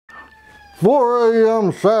4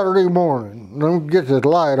 a.m. Saturday morning. Let me get this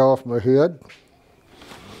light off my head.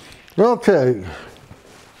 Okay.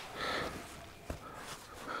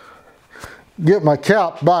 Get my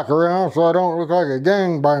cap back around so I don't look like a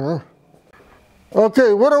gangbanger.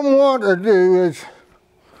 Okay, what I want to do is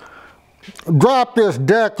drop this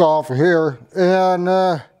deck off here, and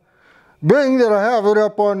being that I have it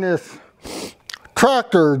up on this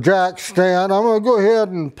tractor jack stand, I'm going to go ahead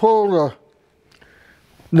and pull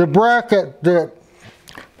the bracket that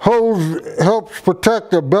helps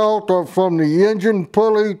protect the belt from the engine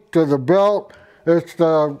pulley to the belt. It's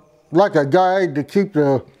like a guide to keep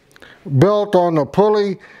the belt on the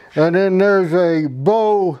pulley, and then there's a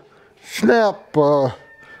bow snap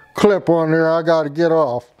clip on there I got to get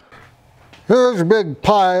off. Here's a big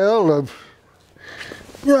pile of,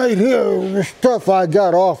 right here, the stuff I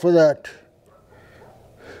got off of that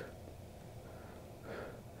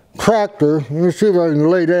tractor. Let me see if I can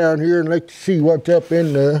lay down here and let you see what's up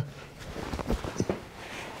in there.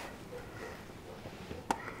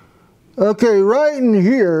 Okay, right in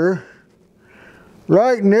here,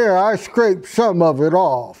 right in there, I scraped some of it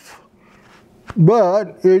off.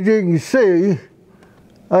 But, as you can see,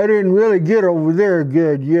 I didn't really get over there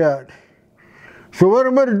good yet. So what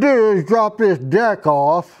I'm going to do is drop this deck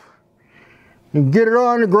off and get it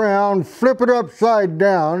on the ground, flip it upside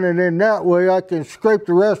down, and then that way I can scrape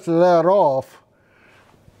the rest of that off.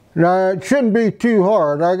 Now, it shouldn't be too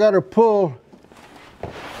hard. I got to pull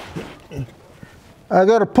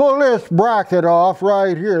this bracket off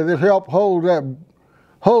right here that help hold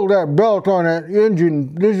that belt on that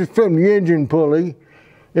engine. This is from the engine pulley,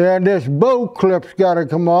 and this bow clip's got to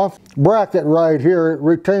come off. Bracket right here, it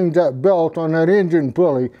retains that belt on that engine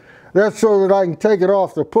pulley. That's so that I can take it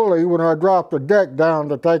off the pulley when I drop the deck down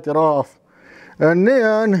to take it off. And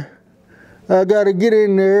then I got to get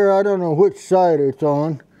in there. I don't know which side it's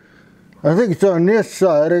on. I think it's on this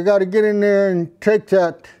side. I got to get in there and take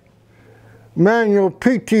that manual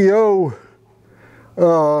PTO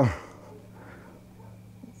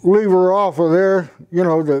lever off of there, you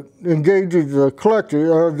know, that engages the clutches,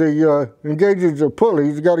 or engages the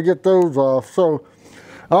pulleys. You got to get those off. So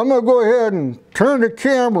I'm going to go ahead and turn the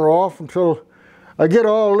camera off until I get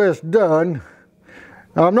all this done.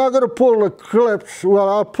 I'm not going to pull the clips. Well,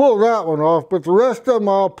 I'll pull that one off, but the rest of them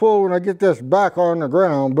I'll pull when I get this back on the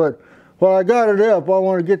ground. But while I got it up, I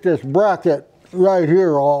want to get this bracket right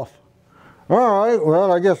here off. All right,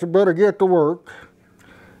 well, I guess I better get to work.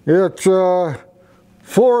 It's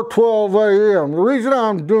 4:12 a.m. The reason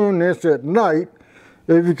I'm doing this at night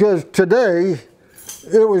is because today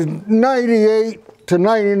it was 98 to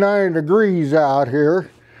 99 degrees out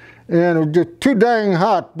here, and it was just too dang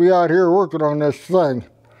hot to be out here working on this thing.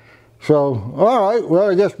 So, all right, well,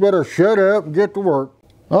 I guess better shut up and get to work.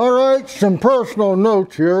 All right, some personal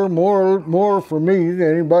notes here, more for me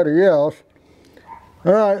than anybody else.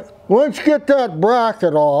 All right, once you get that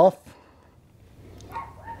bracket off,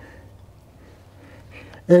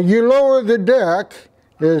 and you lower the deck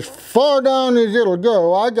as far down as it'll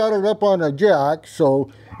go. I got it up on a jack, so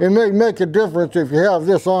it may make a difference if you have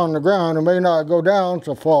this on the ground. It may not go down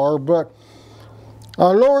so far, but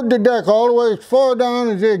I lowered the deck all the way as far down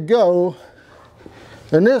as it go.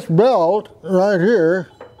 And this belt right here,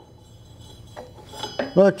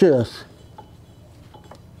 like this.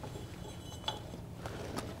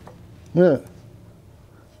 Yeah.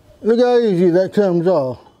 Look how easy that comes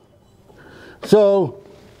off. So,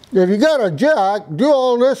 if you got a jack, do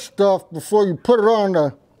all this stuff before you put it on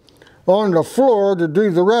the floor to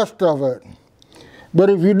do the rest of it. But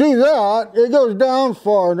if you do that, it goes down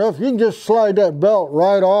far enough, you can just slide that belt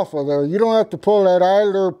right off of there. You don't have to pull that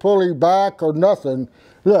idler pulley back or nothing.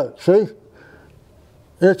 Look, see?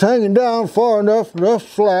 It's hanging down far enough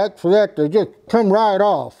slack for that to just come right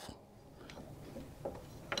off.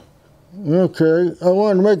 Okay, I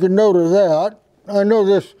wanted to make a note of that. I know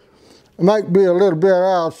this might be a little bit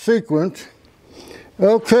out of sequence.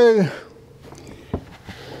 Okay.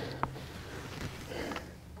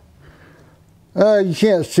 You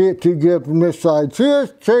can't see it too good from this side. See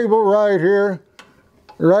this table right here?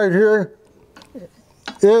 Right here?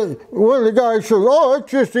 One of the guys says, oh,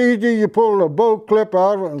 it's just easy. You pull the bow clip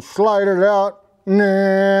out of it and slide it out.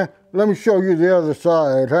 Nah, let me show you the other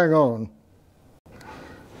side. Hang on.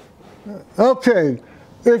 Okay,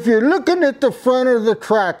 if you're looking at the front of the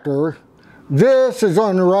tractor, this is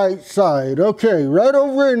on the right side. Okay, right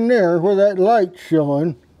over in there where that light's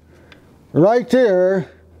showing, right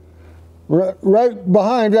there, right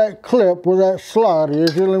behind that clip where that slot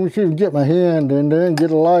is. Here, let me see if I can get my hand in there and get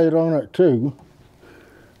a light on it too.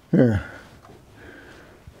 Here.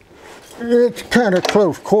 It's kind of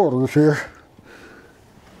close quarters here.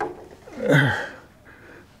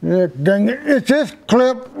 Dang it. It's this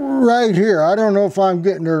clip right here. I don't know if I'm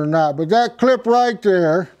getting it or not, but that clip right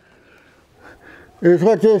there is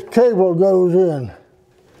what this cable goes in.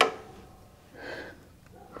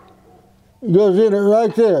 It goes in it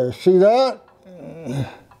right there. See that?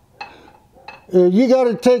 You got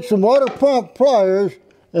to take some water pump pliers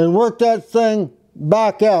and work that thing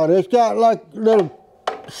back out. It's got like little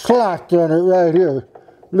slats on it right here,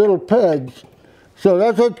 little pegs. So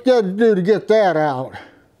that's what you got to do to get that out.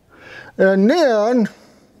 And then,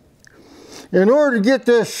 in order to get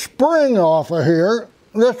this spring off of here,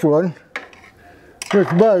 this one, which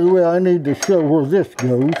by the way I need to show where this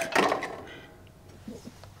goes.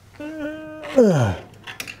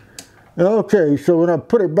 Okay, so when I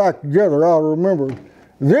put it back together, I'll remember.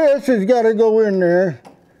 This has got to go in there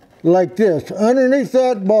like this, underneath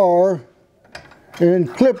that bar,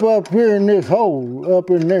 and clip up here in this hole, up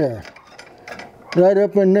in there. Right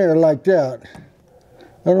up in there like that.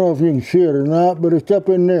 I don't know if you can see it or not, but it's up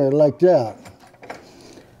in there like that.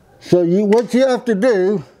 So what you have to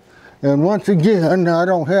do, and once again, I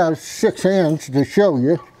don't have 6 hands to show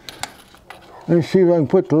you. Let's see if I can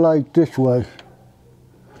put the light this way.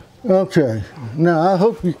 Okay, now I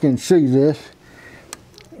hope you can see this.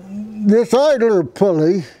 This idler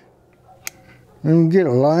pulley, let me get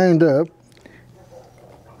it lined up.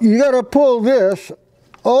 You got to pull this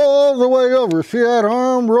all the way over. See that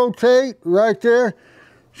arm rotate right there?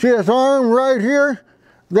 See this arm right here?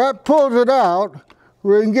 That pulls it out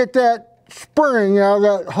where you can get that spring out of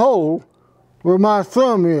that hole where my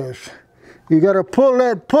thumb is. You got to pull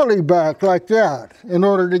that pulley back like that in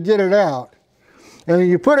order to get it out. And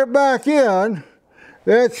you put it back in,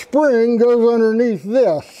 that spring goes underneath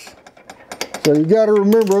this. So you got to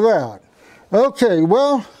remember that. Okay,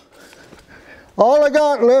 well, all I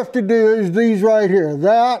got left to do is these right here.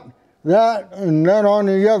 That, and that on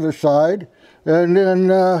the other side. And then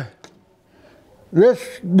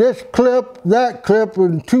this clip, that clip,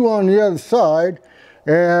 and 2 on the other side.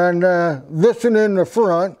 And this one in the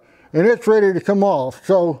front. And it's ready to come off.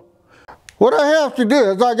 So what I have to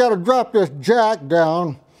do is I got to drop this jack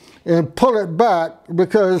down and pull it back,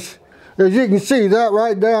 because as you can see, that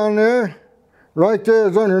right down there, right there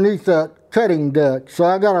is underneath that cutting deck. So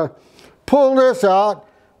I got to pull this out,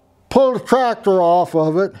 pull the tractor off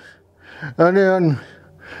of it, and then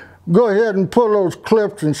go ahead and pull those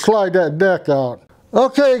clips and slide that deck out.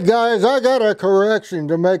 Okay guys, I got a correction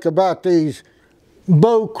to make about these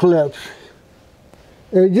bow clips.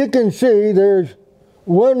 As you can see, there's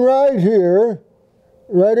one right here,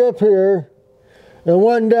 right up here, and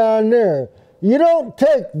one down there. You don't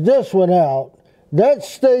take this one out. That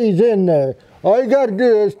stays in there. All you got to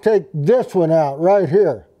do is take this one out right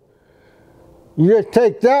here. You just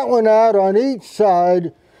take that one out on each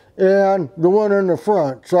side and the one in the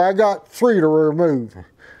front. So I got 3 to remove.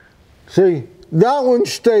 See, that one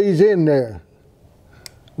stays in there,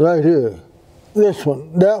 right here. This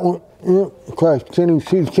one, that one. Oh, Christ, can't even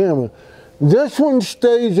see the camera. This one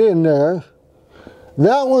stays in there.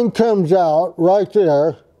 That one comes out right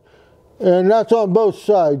there. And that's on both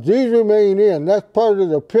sides. These remain in. That's part of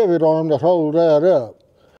the pivot arm that holds that up.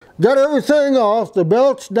 Got everything off. The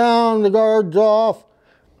belt's down, the guard's off.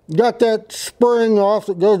 Got that spring off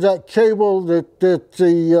that goes that cable that's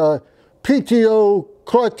the PTO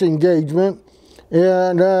clutch engagement.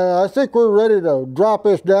 And I think we're ready to drop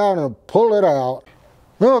this down and pull it out.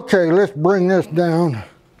 Okay, let's bring this down.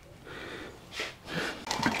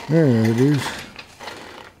 There it is.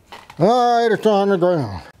 All right, it's on the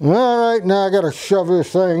ground. All right, now I got to shove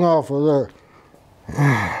this thing off of there.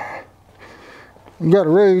 Got to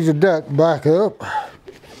raise the deck back up.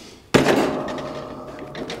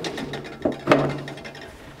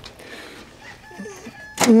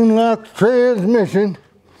 Unlock the transmission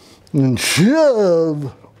and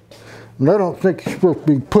shove. And I don't think you're supposed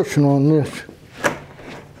to be pushing on this.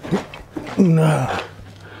 No.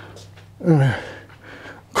 Of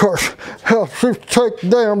course, helps you take the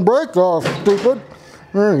damn brake off, stupid.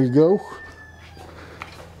 There you go.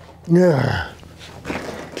 Yeah.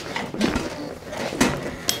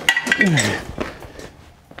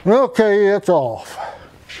 Okay, it's off.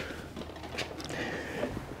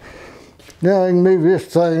 Now I can move this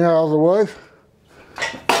thing out of the way.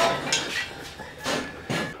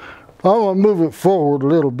 I'm going to move it forward a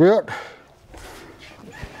little bit.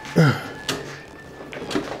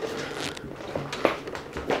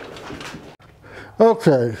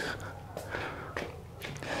 Okay.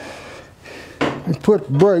 Put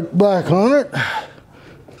the brake back on it.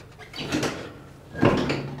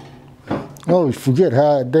 I always forget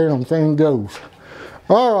how that damn thing goes.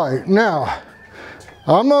 All right, now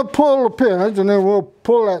I'm going to pull the pins and then we'll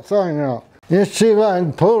pull that thing out. Let's see if I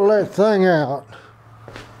can pull that thing out.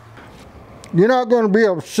 You're not going to be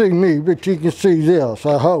able to see me, but you can see this,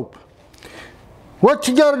 I hope. What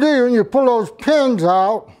you got to do when you pull those pins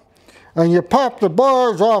out and you pop the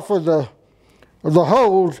bars off of the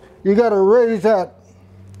holes, you got to raise that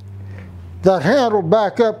handle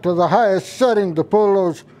back up to the highest setting to pull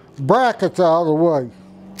those brackets out of the way.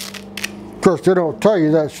 Of course, they don't tell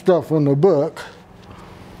you that stuff in the book.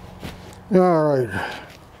 All right.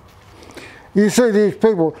 You see these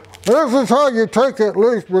people, this is how you take it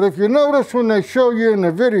loose, but if you notice when they show you in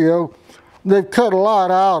the video, they've cut a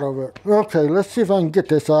lot out of it. Okay, let's see if I can get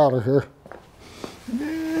this out of here.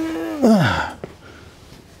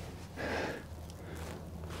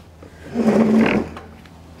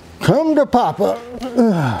 Come to Papa.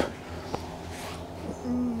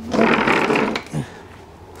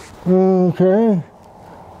 Okay.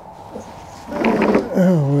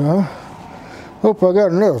 Oh, well. Hope I got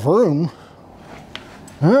enough room.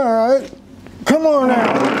 All right. Come on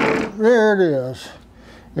out. There it is.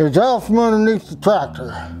 It's out from underneath the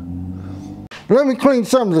tractor. Let me clean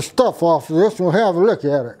some of the stuff off of this and we'll have a look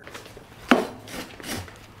at it.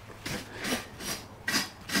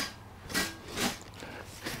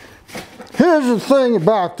 Here's the thing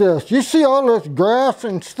about this. You see all this grass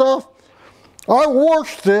and stuff? I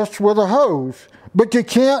washed this with a hose, but you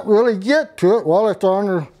can't really get to it while it's on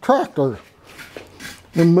the tractor.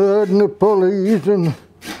 The mud and the pulleys and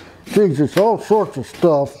Jesus, all sorts of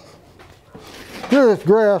stuff. There's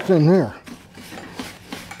grass in here.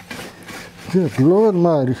 Good Lord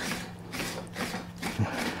Almighty.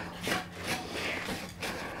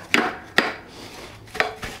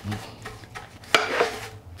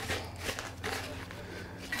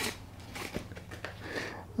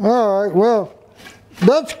 All right, well,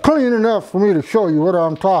 that's clean enough for me to show you what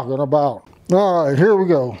I'm talking about. All right, here we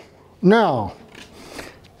go. Now,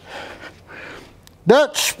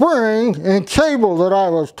 that spring and cable that I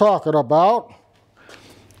was talking about,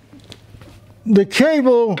 the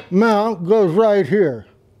cable mount goes right here.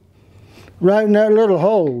 Right in that little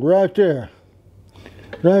hole, right there.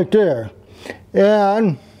 Right there.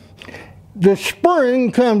 And the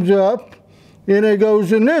spring comes up and it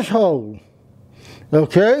goes in this hole.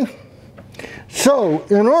 Okay? So,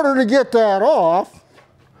 in order to get that off,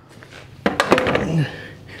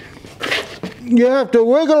 you have to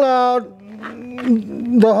wiggle out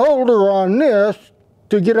the holder on this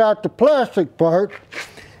to get out the plastic part.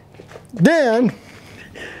 Then,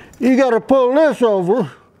 you got to pull this over.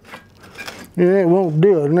 Yeah, it won't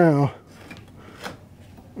do it now.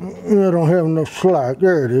 I don't have enough slack.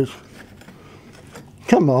 There it is.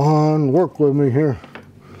 Come on, work with me here.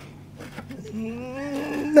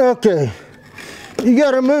 Okay, you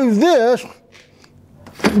got to move this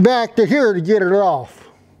back to here to get it off.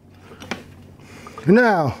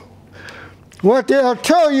 Now, what they'll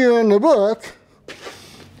tell you in the book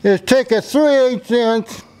is take a 3/8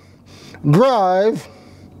 inch drive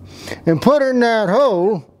and put it in that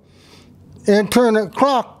hole and turn it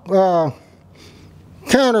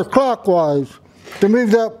counterclockwise to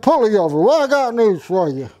move that pulley over. Well, I got news for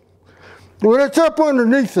you. When it's up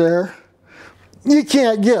underneath there, you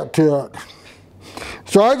can't get to it.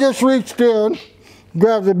 So I just reached in,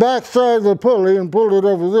 grabbed the back side of the pulley and pulled it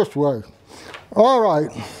over this way. All right,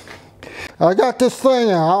 I got this thing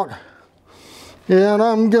out and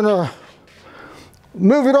I'm gonna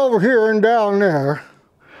move it over here and down there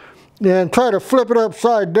and try to flip it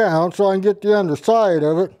upside down so I can get the underside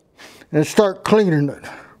of it and start cleaning it.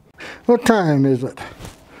 What time is it?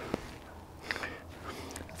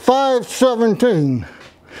 5:17.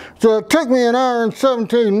 So it took me 1 hour and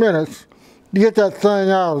 17 minutes to get that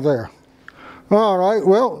thing out of there. All right,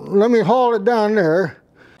 well, let me haul it down there.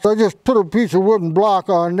 So I just put a piece of wooden block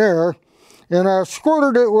on there and I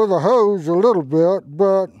squirted it with a hose a little bit,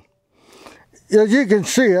 but as you can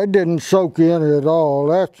see, it didn't soak in at all.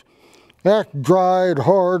 That's dried,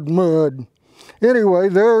 hard mud. Anyway,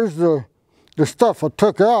 there's the stuff I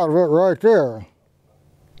took out of it right there.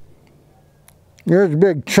 There's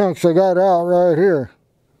big chunks I got out right here.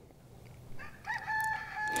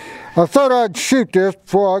 I thought I'd shoot this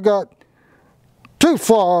before I got too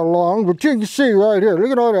far along, but you can see right here.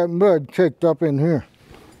 Look at all that mud caked up in here.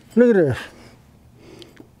 Look at this.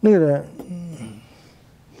 Look at that.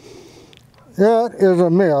 That is a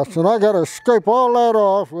mess, and I got to scrape all that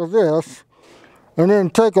off with this, and then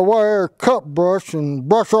take a wire cut brush and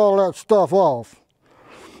brush all that stuff off.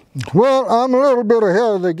 Well, I'm a little bit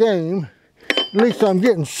ahead of the game. At least I'm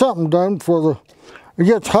getting something done before it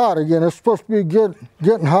gets hot again. It's supposed to be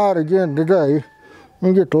getting hot again today. Let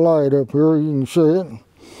me get the light up here, you can see it.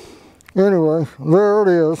 Anyway, there it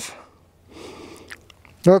is.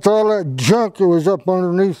 That's all that junk that was up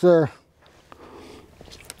underneath there.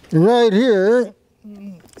 And right here,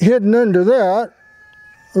 hidden under that,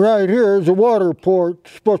 right here is a water port.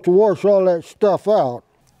 It's supposed to wash all that stuff out.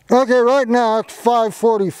 Okay, right now it's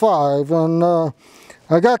 5:45, and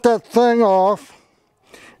I got that thing off,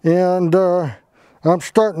 and I'm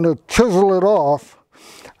starting to chisel it off.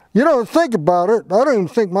 You know, think about it, I don't even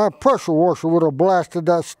think my pressure washer would have blasted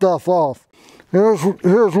that stuff off. Here's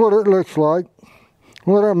what it looks like.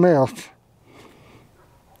 What a mess.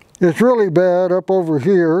 It's really bad up over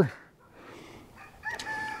here,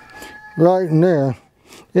 right in there,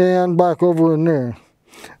 and back over in there.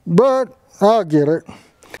 But I'll get it.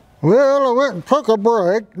 Well, I went and took a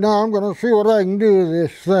break. Now I'm going to see what I can do with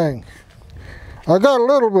this thing. I got a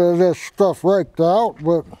little bit of this stuff raked out,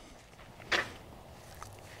 but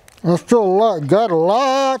I still got a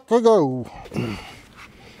lot to go.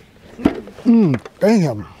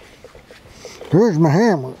 Damn. Here's my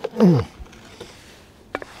hammer.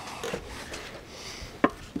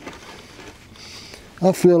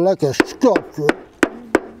 I feel like a sculptor.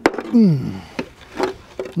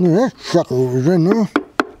 That sucker was in there.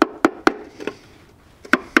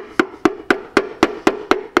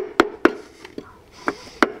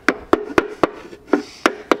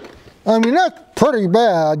 I mean, that's pretty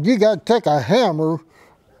bad. You got to take a hammer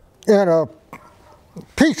and a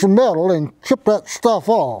piece of metal and chip that stuff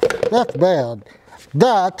off. That's bad.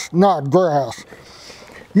 That's not grass.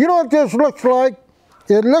 You know what this looks like?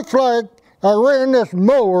 It looks like I ran this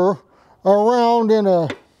mower around in a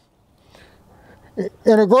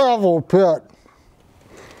gravel pit,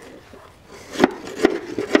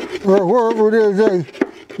 or wherever it is.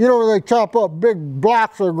 You know where they chop up big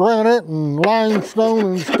blocks of granite and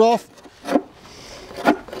limestone and stuff?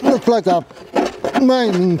 Looks like a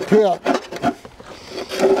mining pit.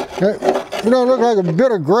 It don't look like a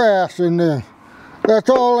bit of grass in there. That's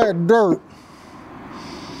all that dirt.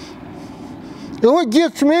 And what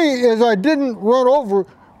gets me is I didn't run over.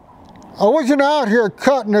 I wasn't out here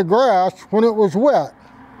cutting the grass when it was wet.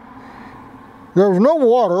 There was no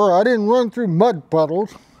water. I didn't run through mud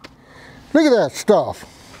puddles. Look at that stuff.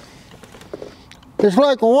 It's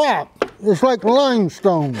like rock. It's like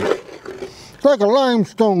limestone. It's like a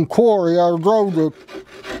limestone quarry I drove the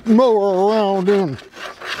mower around in.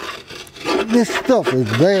 This stuff is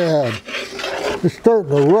bad. It's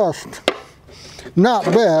starting to rust. Not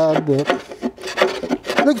bad, but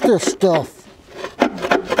look at this stuff.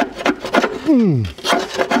 And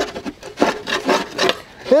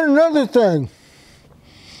another thing,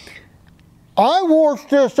 I washed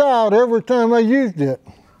this out every time I used it.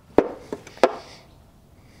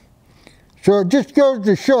 So it just goes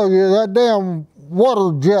to show you that damn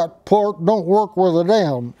water jet port don't work with a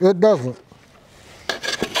dam. It doesn't.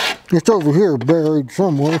 It's over here buried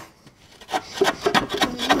somewhere.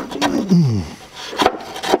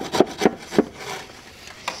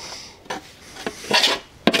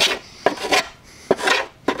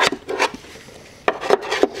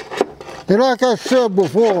 And like I said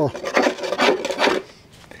before,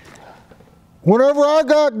 whenever I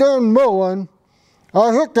got done mowing,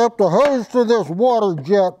 I hooked up the hose to this water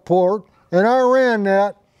jet port, and I ran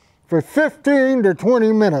that for 15 to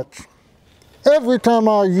 20 minutes every time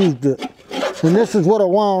I used it. And this is what I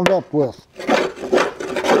wound up with.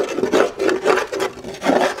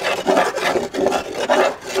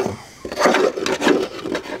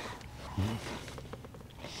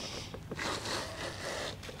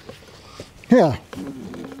 Yeah.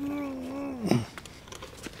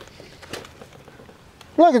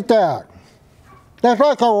 Look at that. That's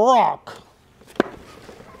like a rock.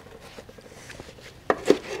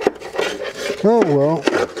 Oh well.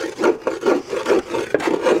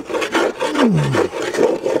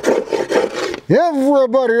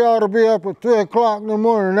 Everybody ought to be up at 3 o'clock in the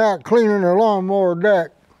morning out cleaning their lawnmower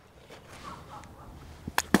deck.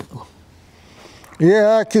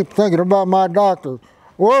 Yeah, I keep thinking about my doctor.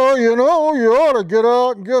 Well, you know, you ought to get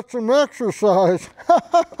out and get some exercise.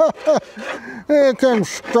 And come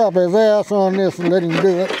strap his ass on this and let him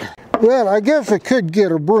do it. Well, I guess I could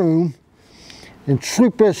get a broom and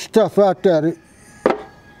sweep this stuff out that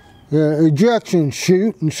ejection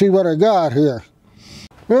chute and see what I got here.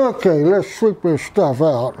 Okay, let's sweep this stuff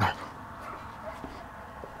out.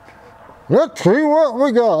 Let's see what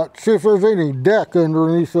we got. See if there's any deck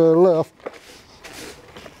underneath there left.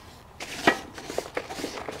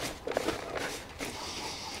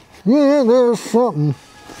 Yeah, there's something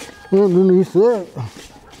underneath that.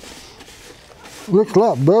 Looks a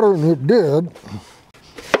lot better than it did.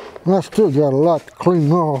 I still got a lot to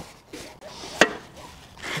clean off.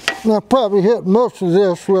 And I probably hit most of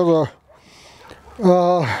this with a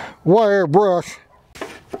wire brush.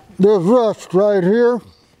 There's rust right here.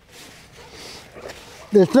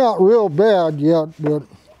 It's not real bad yet, but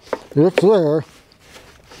it's there.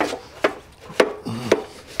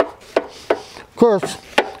 Of course,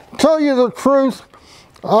 tell you the truth,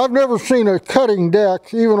 I've never seen a cutting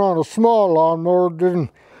deck, even on a small lawnmower, didn't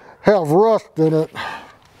have rust in it.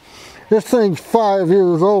 This thing's 5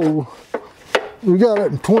 years old. We got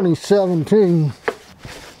it in 2017.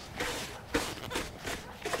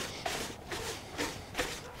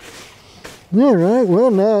 Alright,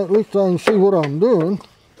 well now at least I can see what I'm doing.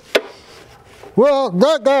 Well,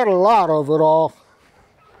 that got a lot of it off.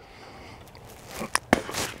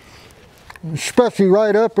 Especially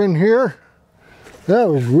right up in here. That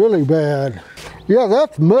was really bad. Yeah,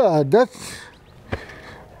 that's mud. There's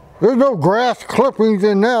no grass clippings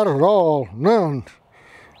in that at all. None.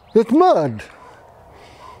 It's mud.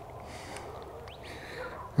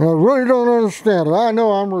 I really don't understand it. I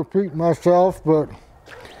know I'm repeating myself, but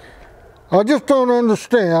I just don't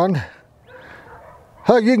understand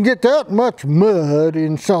how you can get that much mud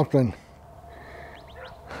in something.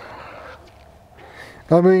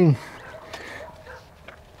 I mean,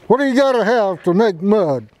 what do you gotta have to make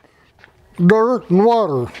mud? Dirt and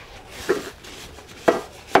water.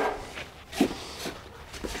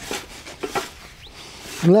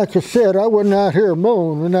 And like I said, I wasn't out here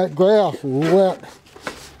mowing when that grass was wet.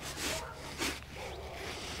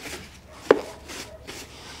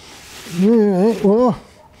 Alright, well,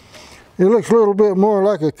 it looks a little bit more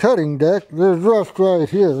like a cutting deck. There's rust right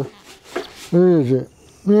here. Where is it?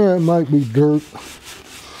 Yeah, it might be dirt.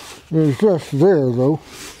 There's rust there though.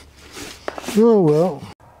 Oh well.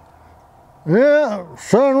 Yeah,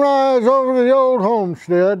 sunrise over the old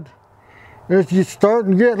homestead. It's just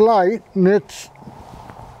starting to get light, and it's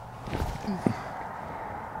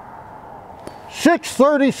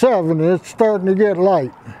 6:37. It's starting to get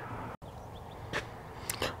light.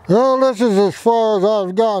 Well, this is as far as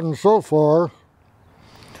I've gotten so far.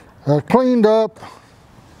 I cleaned up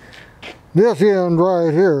this end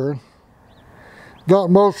right here. Got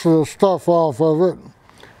most of the stuff off of it.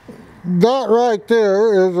 That right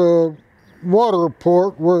there is a water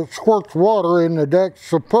port where it squirts water in the deck,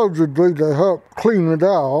 supposedly to help clean it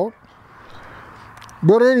out.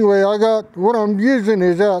 But anyway, I got, what I'm using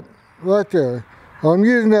is that right there. I'm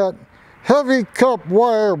using that heavy cup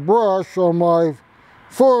wire brush on my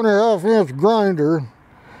 4.5-inch grinder,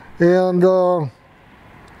 and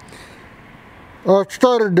I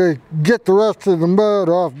started to get the rest of the mud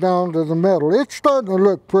off down to the metal. It's starting to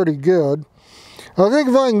look pretty good. I think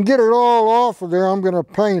if I can get it all off of there, I'm going to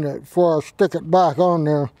paint it before I stick it back on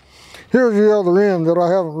there. Here's the other end that I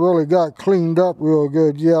haven't really got cleaned up real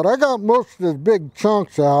good yet. I got most of the big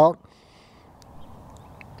chunks out.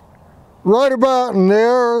 Right about in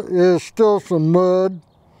there is still some mud.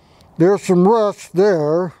 There's some rust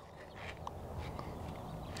there.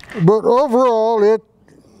 But overall, it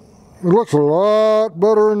looks a lot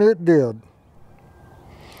better than it did.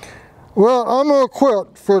 Well, I'm going to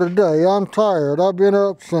quit for today. I'm tired. I've been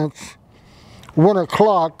up since 1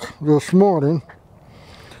 o'clock this morning.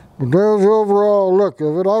 But there's the overall look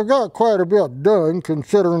of it. I've got quite a bit done,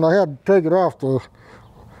 considering I had to take it off the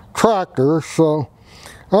tractor. So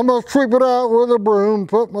I'm going to sweep it out with a broom,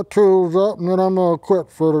 put my tools up, and then I'm going to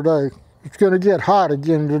quit for today. It's going to get hot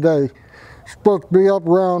again today. It's supposed to be up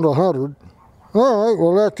around 100. All right,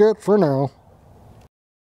 well, that's it for now.